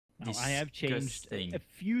I have changed a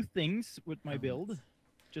few things with my build.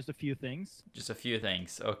 Just a few things. Just a few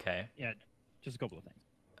things. Okay. Yeah, just a couple of things.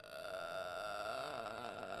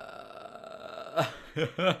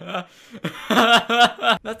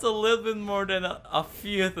 That's a little bit more than a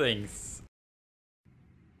few things.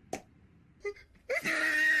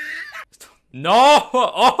 No!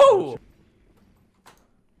 Oh!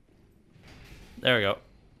 There we go.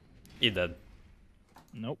 He dead.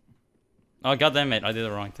 Nope. Oh, goddammit, I did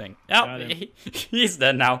the wrong thing. Oh, he's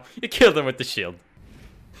dead now. You killed him with the shield.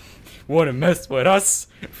 Wanna mess with us?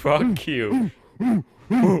 Fuck you.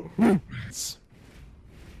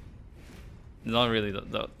 Not really,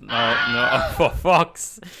 no, for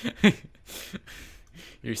fucks.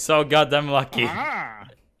 You're so goddamn lucky. Ah!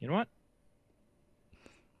 You know what?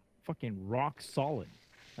 Fucking rock solid.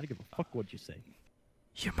 I don't give a fuck what you say.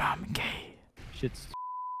 Your mom gay. Shit's...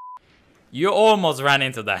 You almost ran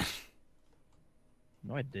into that.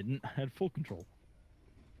 No, I didn't. I had full control.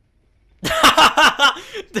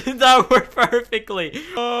 Did that work perfectly?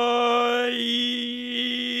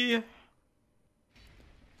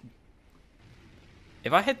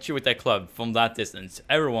 If I hit you with that club from that distance,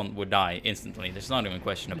 everyone would die instantly. There's not even a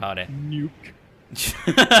question about it. Nuke.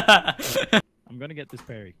 I'm gonna get this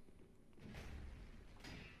parry.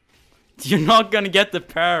 You're not gonna get the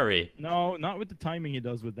parry. No, not with the timing he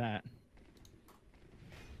does with that.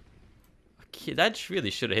 Okay, that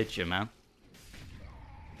really should have hit you, man.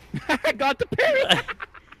 I got the parry!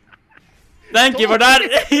 Thank you for that!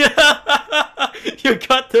 You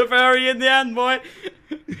got the parry in the end, boy!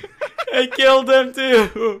 I killed him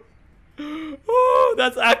too! Oh,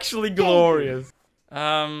 that's actually glorious.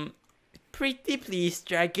 Pretty please,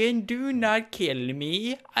 dragon, do not kill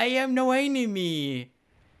me. I am no enemy.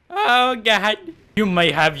 Oh god. You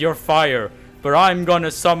may have your fire, but I'm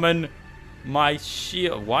gonna summon my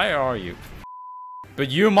shield. Why are you? But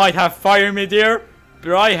you might have fire, me dear,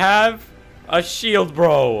 but I have a shield,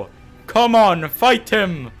 bro. Come on, fight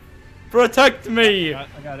him. Protect me. I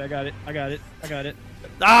got it.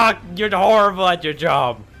 Ah, you're horrible at your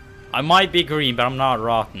job. I might be green, but I'm not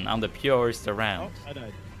rotten. I'm the purest around. Oh, I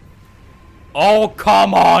died. Oh,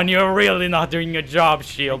 come on. You're really not doing your job,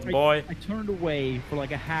 shield boy. I turned away for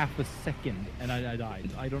like a half a second, and I died.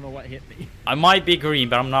 I don't know what hit me. I might be green,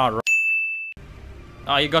 but I'm not rotten.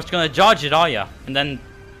 Oh, you're just gonna dodge it, are ya? And then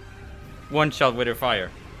one shot with your fire.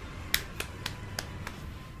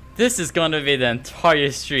 This is gonna be the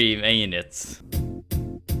entire stream, ain't it?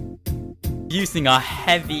 Using a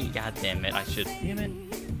heavy... God damn it, I should... Damn it.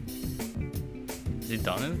 Is it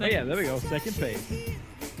done anything? Oh yeah, there we go. Second phase.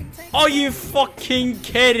 Are you fucking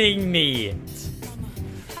kidding me?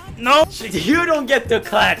 No! You don't get to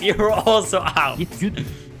clap, you're also out. It's good.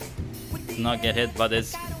 Not get hit by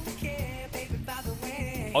this.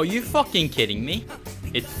 Are you fucking kidding me?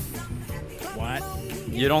 It's... What?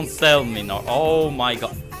 You don't sell me, no. Oh my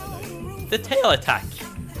god. The tail attack.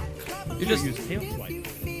 You just use tail swipe.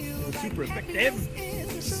 It was super effective.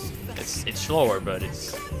 It's slower, but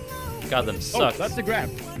it's goddamn sucks. Oh, that's a grab.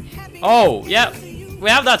 Oh, yeah. We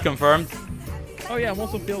have that confirmed. Oh yeah, I'm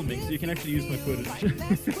also filming, so you can actually use my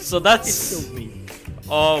footage. So that's... me.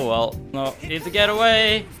 Oh well. No, need to get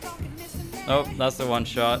away. Oh, that's the one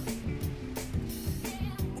shot.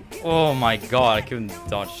 Oh my god, I couldn't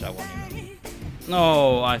dodge that one even.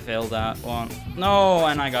 No, I failed that one. No,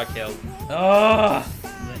 and I got killed. Oh!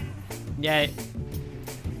 Yay.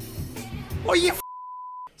 Oh, you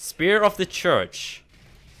Spear of the Church.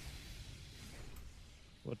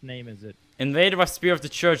 What name is it? Invader by Spear of the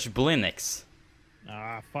Church, Blinix.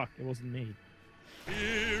 Ah, fuck, it wasn't me.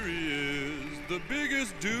 Here he is, the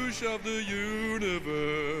biggest douche of the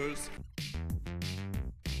universe.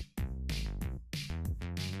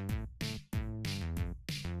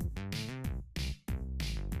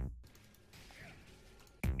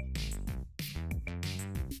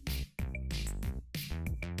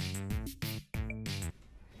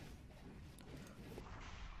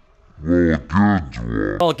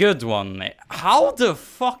 Well, good one, mate. How the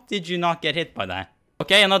fuck did you not get hit by that?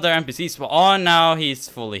 Okay, another NPC spawn. Oh, now he's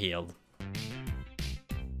fully healed.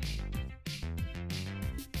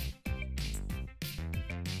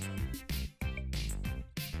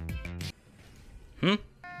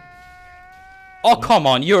 Oh, come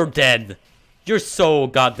on, you're dead. You're so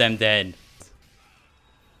goddamn dead.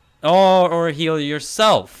 Oh, or heal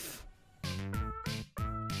yourself.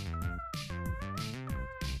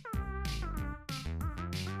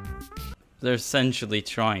 They're essentially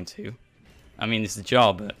trying to. I mean, it's a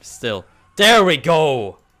job, but still. There we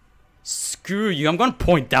go! Screw you, I'm gonna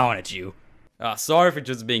point down at you. Sorry for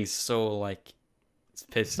just being so, like,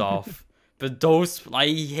 pissed off. But those, I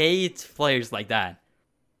hate players like that.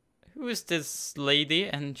 Who is this lady?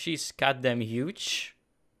 And she's goddamn huge.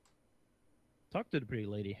 Talk to the pretty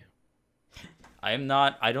lady. I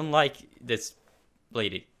don't like this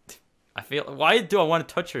lady. I feel, why do I want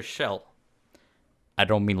to touch her shell? I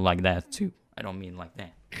don't mean like that too. I don't mean like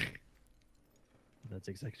that. That's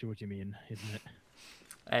exactly what you mean, isn't it?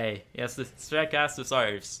 Hey, yes, the Shrek has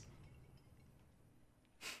desires.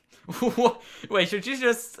 Wait, should she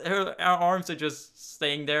just, her arms are just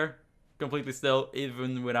staying there, completely still,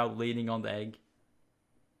 even without leaning on the egg?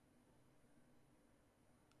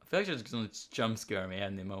 I feel like she's gonna jump scare me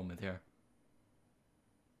any moment here.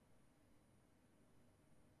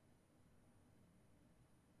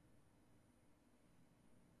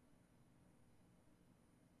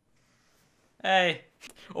 Hey.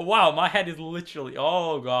 Oh, wow, my head is literally...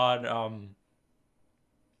 Oh, God.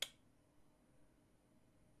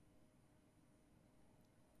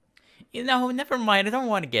 You know, never mind. I don't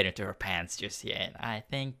want to get into her pants just yet. I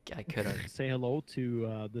think I could have... Say hello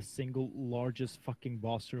to the single largest fucking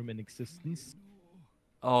boss room in existence.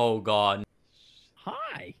 Oh, God.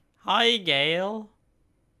 Hi. Hi, GAEL.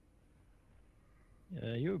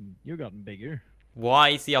 You gotten bigger. Why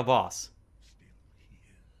is he a boss?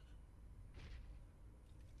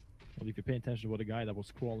 Well, if you pay attention to what the guy that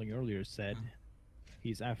was crawling earlier said, he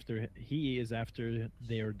is after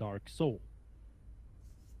their dark soul.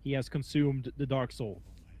 He has consumed the dark soul.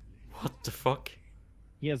 What the fuck?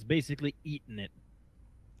 He has basically eaten it.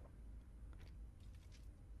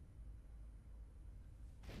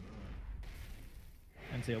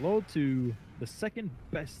 And say hello to the second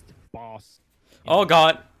best boss. Oh,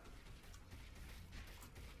 God.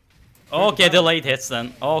 Okay, delayed hits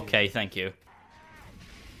then. Okay, thank you.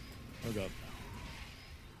 Oh, God.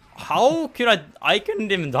 How could I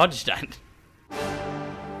couldn't even dodge that.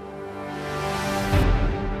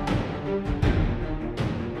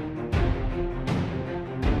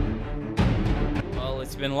 Well,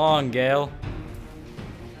 it's been long, GAEL.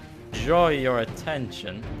 Enjoy your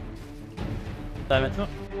attention. Damn it. No.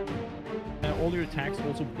 All your attacks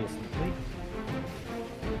also instantly.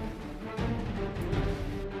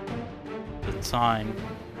 The time.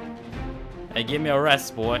 Hey, give me a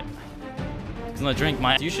rest, boy. He's gonna drink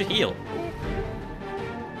my... You should heal.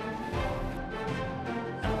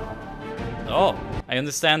 Oh, I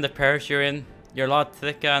understand the pairs you're in. You're a lot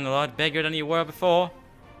thicker and a lot bigger than you were before.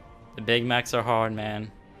 The Big Macs are hard,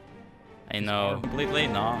 man. I know. Completely?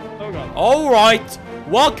 No. Oh, God. Alright!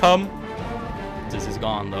 Welcome! This is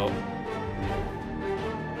gone, though.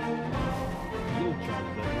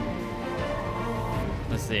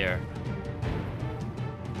 Let's see here.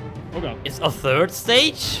 Oh, God. It's a third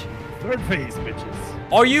stage? Third phase,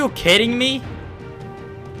 bitches. Are you kidding me?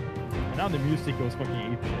 And now the music goes fucking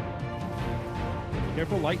apeshit.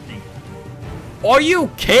 Careful, lightning. Are you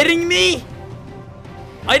kidding me?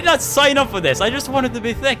 I did not sign up for this. I just wanted to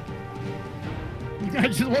be thick. I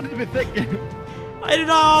just wanted to be thick. I did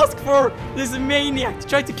not ask for this maniac to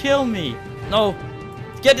try to kill me. No.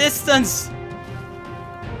 Get distance.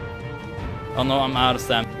 Oh no, I'm out of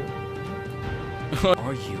stamina.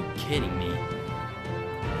 Are you kidding me?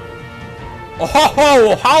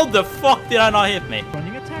 Oh, how the fuck did I not hit me?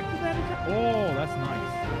 Running attack with that attack? Oh, that's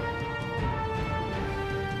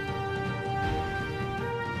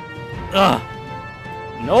nice. Ugh.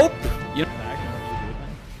 Nope. You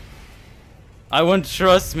I won't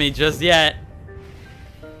trust me just yet.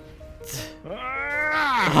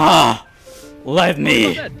 Ah, let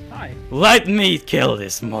me kill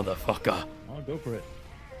this motherfucker. I'll go for it.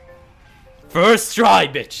 First try,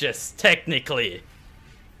 bitches. Technically.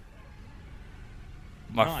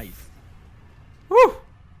 Nice. Woo.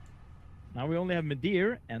 Now we only have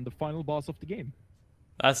Medir and the final boss of the game.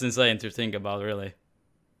 That's insane to think about, really.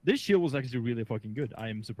 This shield was actually really fucking good. I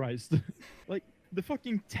am surprised. Like, the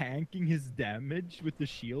fucking tanking his damage with the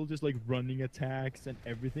shield, just like running attacks and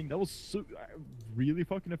everything. That was so really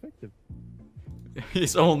fucking effective.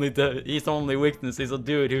 His only weakness is a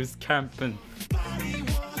dude who's camping.